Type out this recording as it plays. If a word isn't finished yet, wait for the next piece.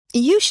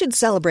You should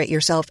celebrate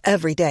yourself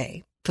every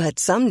day, but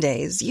some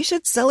days you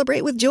should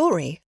celebrate with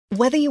jewelry.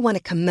 Whether you want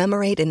to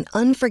commemorate an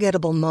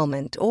unforgettable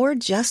moment or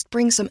just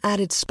bring some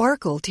added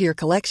sparkle to your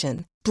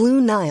collection,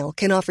 Blue Nile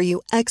can offer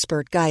you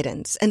expert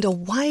guidance and a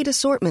wide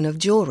assortment of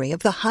jewelry of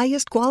the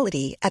highest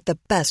quality at the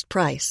best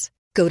price.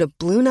 Go to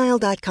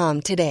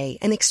BlueNile.com today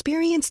and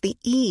experience the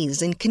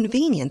ease and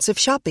convenience of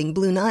shopping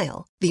Blue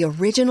Nile, the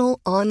original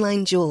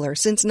online jeweler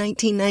since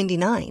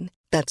 1999.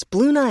 That's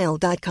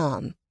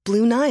BlueNile.com.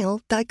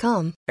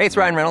 BlueNile.com. Hey, it's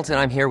Ryan Reynolds, and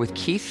I'm here with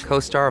Keith,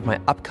 co-star of my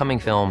upcoming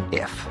film,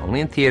 If, only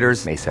in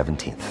theaters May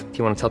 17th. Do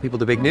you want to tell people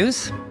the big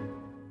news?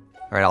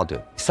 All right, I'll do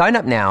it. Sign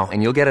up now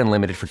and you'll get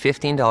unlimited for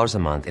 $15 a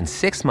month and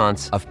 6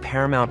 months of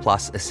Paramount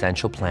Plus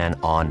Essential Plan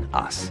on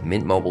us.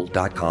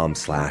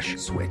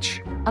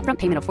 MintMobile.com/switch. Upfront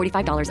payment of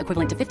 $45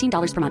 equivalent to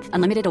 $15 per month.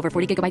 Unlimited over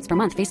 40 gigabytes per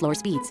month. Face lower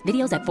speeds.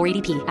 Videos at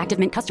 480p. Active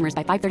Mint customers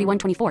by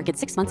 531.24 get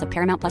 6 months of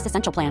Paramount Plus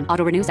Essential Plan.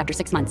 Auto renews after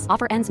 6 months.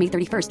 Offer ends May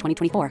 31st,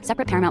 2024.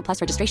 Separate Paramount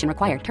Plus registration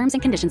required. Terms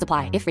and conditions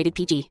apply if rated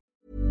PG.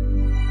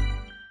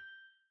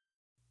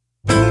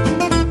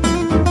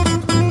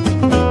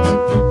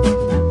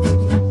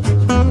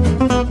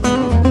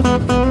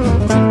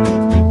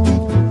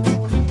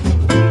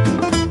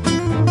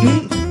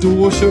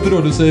 Då kör vi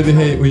då, då säger vi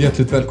hej och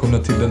hjärtligt välkomna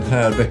till den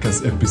här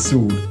veckans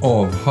episod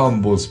av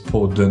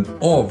Handbollspodden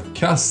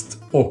Avkast.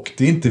 Och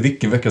det är inte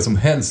vilken vecka som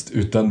helst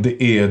utan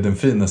det är den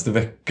finaste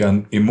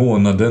veckan i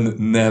månaden,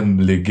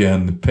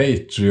 nämligen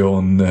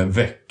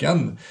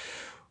Patreon-veckan.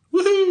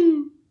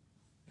 Woohoo!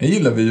 Det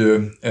gillar vi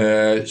ju.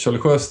 Charlie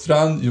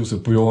Sjöstrand,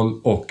 Josef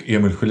Pujol och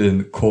Emil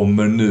Sjölin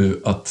kommer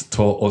nu att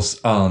ta oss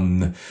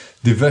an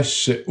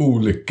diverse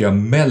olika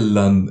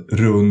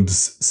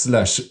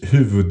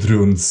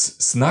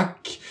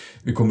mellanrunds/huvudrundssnack.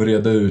 Vi kommer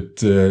reda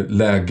ut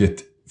läget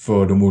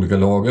för de olika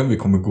lagen. Vi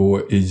kommer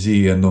gå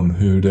igenom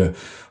hur det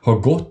har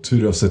gått, hur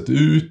det har sett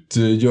ut,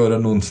 göra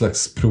någon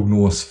slags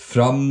prognos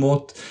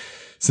framåt.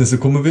 Sen så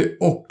kommer vi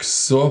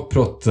också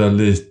prata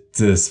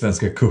lite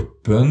Svenska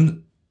Cupen.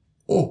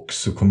 Och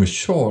så kommer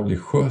Charlie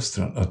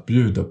Sjöstrand att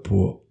bjuda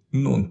på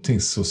någonting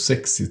så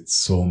sexigt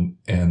som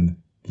en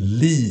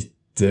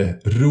lite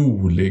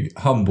rolig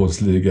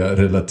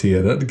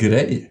handbollsliga-relaterad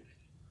grej.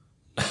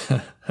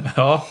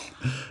 Ja,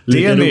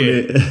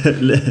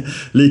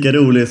 lika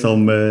rolig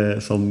som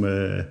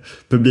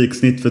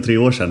publiksnitt för 3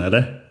 år sedan,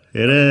 eller?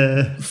 Är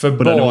det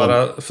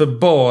för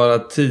bara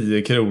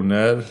 10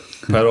 kronor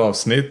per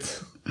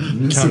avsnitt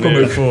kan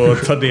du få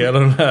ta del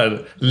av den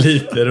här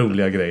lite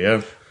roliga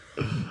grejen.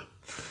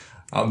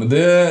 Ja, men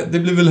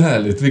det blir väl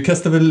härligt. Vi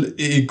kastar väl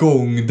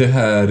igång det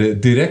här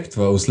direkt,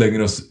 va, och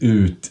slänger oss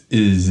ut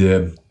i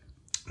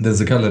den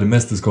så kallade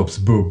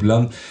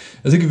mästerskapsbubblan.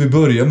 Jag tycker vi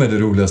börjar med det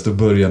roligaste och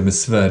börjar med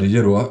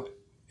Sverige då.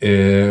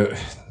 Är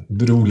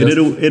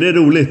det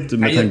roligt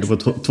med tanke på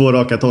 2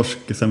 raka torsk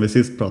sen vi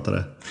sist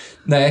pratade?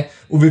 Nej,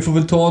 och vi får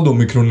väl ta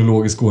dem i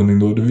kronologisk ordning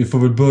då. Vi får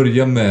väl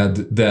börja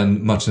med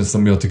den matchen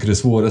som jag tycker är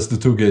svårast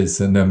att tugga i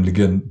sig,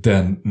 nämligen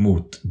den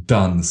mot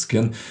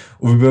dansken.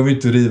 Och vi behöver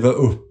inte riva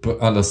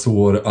upp alla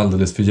sår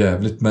alldeles för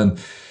jävligt, men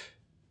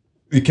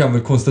vi kan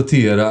väl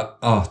konstatera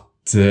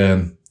att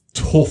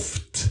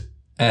Toft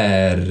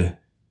är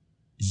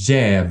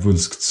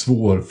djävulskt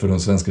svår för de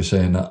svenska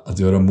tjejerna att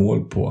göra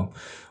mål på.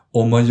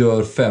 Om man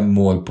gör 5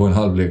 mål på en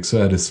halvlek så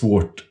är det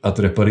svårt att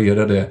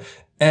reparera det.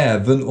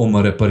 Även om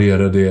man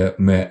reparerar det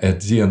med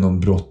ett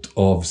genombrott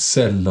av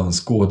sällan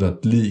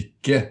skådat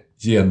like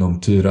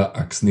genom Tyra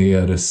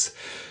Axneres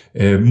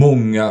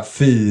många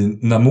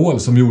fina mål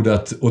som gjorde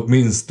att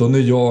åtminstone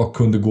jag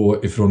kunde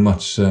gå ifrån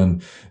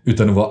matchen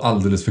utan att vara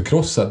alldeles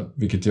förkrossad.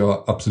 Vilket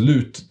jag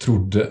absolut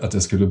trodde att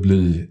jag skulle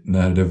bli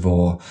när det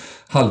var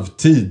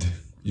halvtid,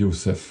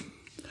 Josef.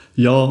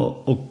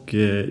 Ja, och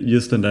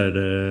just den där...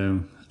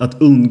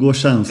 Att undgå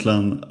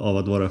känslan av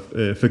att vara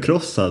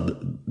förkrossad,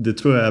 det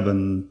tror jag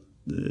även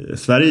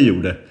Sverige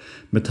gjorde.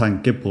 Med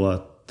tanke på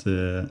att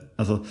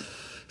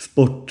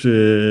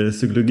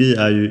sportpsykologi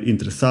är ju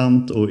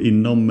intressant och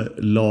inom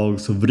lag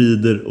så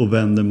vrider och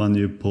vänder man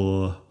ju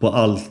på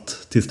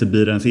allt tills det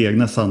blir ens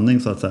egna sanning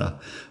så att säga.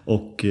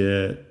 Och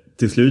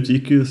till slut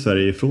gick ju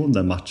Sverige ifrån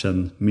den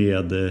matchen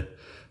med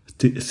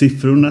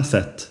siffrorna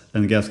sett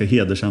en ganska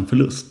hedersam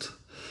förlust.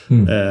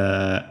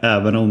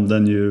 Även om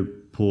den ju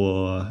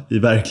i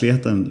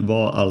verkligheten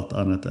var allt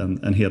annat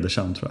än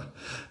hedersam, tror jag.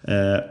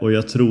 Och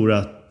jag tror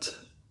att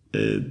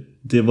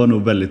det var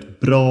nog väldigt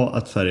bra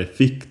att Sverige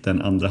fick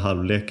den andra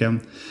halvleken.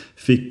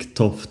 Fick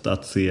Toft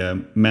att se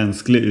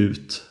mänsklig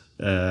ut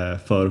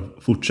för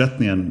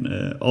fortsättningen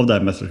av det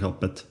här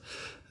mästerskapet.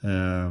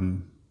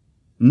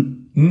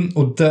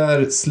 Och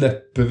där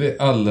släpper vi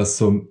alla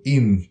som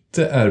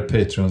inte är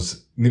Patreons.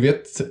 Ni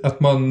vet att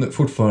man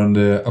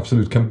fortfarande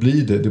absolut kan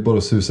bli det. Det är bara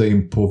att susa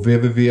in på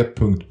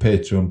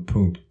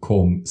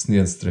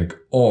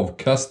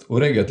www.patreon.com/avkast och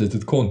regga ett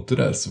litet konto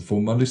där, så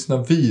får man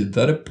lyssna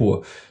vidare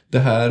på det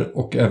här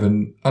och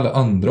även alla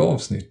andra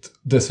avsnitt.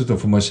 Dessutom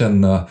får man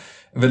känna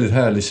en väldigt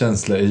härlig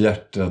känsla i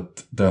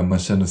hjärtat där man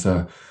känner så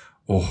här: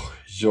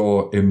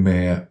 jag är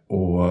med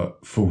och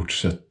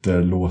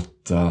fortsätter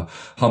låta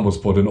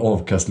Handbollspodden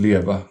Avkast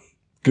leva.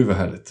 Gud vad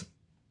härligt.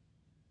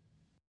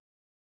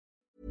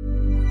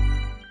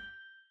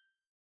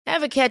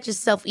 Ever catch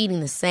yourself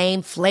eating the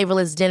same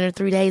flavorless dinner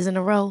 3 days in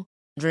a row?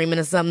 Dreaming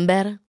of something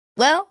better?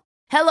 Well,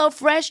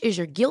 HelloFresh is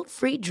your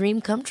guilt-free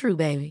dream come true,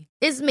 baby.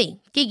 It's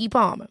me, Keke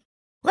Palmer.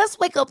 Let's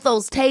wake up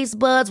those taste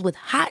buds with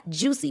hot,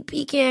 juicy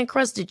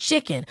pecan-crusted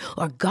chicken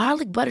or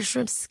garlic butter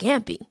shrimp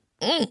scampi.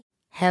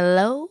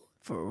 Hello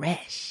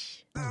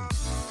Fresh.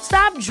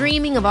 Stop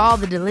dreaming of all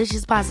the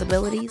delicious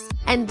possibilities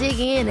and dig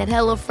in at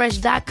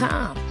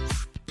HelloFresh.com.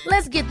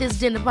 Let's get this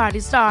dinner party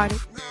started.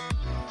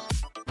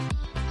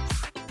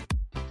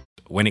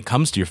 When it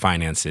comes to your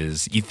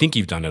finances, you think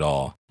you've done it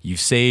all. You've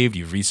saved,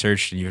 you've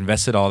researched, and you've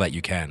invested all that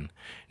you can.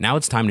 Now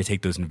it's time to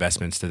take those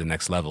investments to the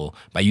next level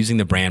by using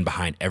the brand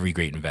behind every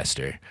great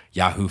investor,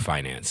 Yahoo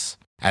Finance.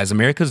 As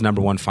America's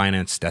 #1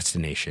 finance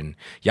destination,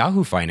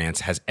 Yahoo Finance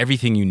has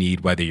everything you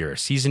need, whether you're a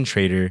seasoned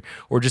trader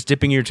or just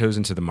dipping your toes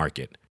into the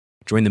market.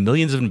 Join the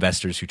millions of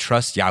investors who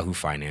trust Yahoo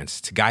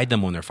Finance to guide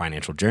them on their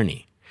financial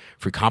journey.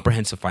 For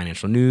comprehensive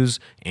financial news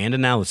and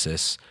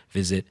analysis,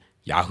 visit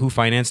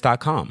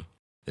yahoofinance.com,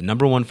 the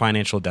 #1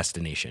 financial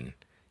destination,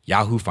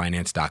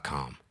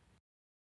 yahoofinance.com.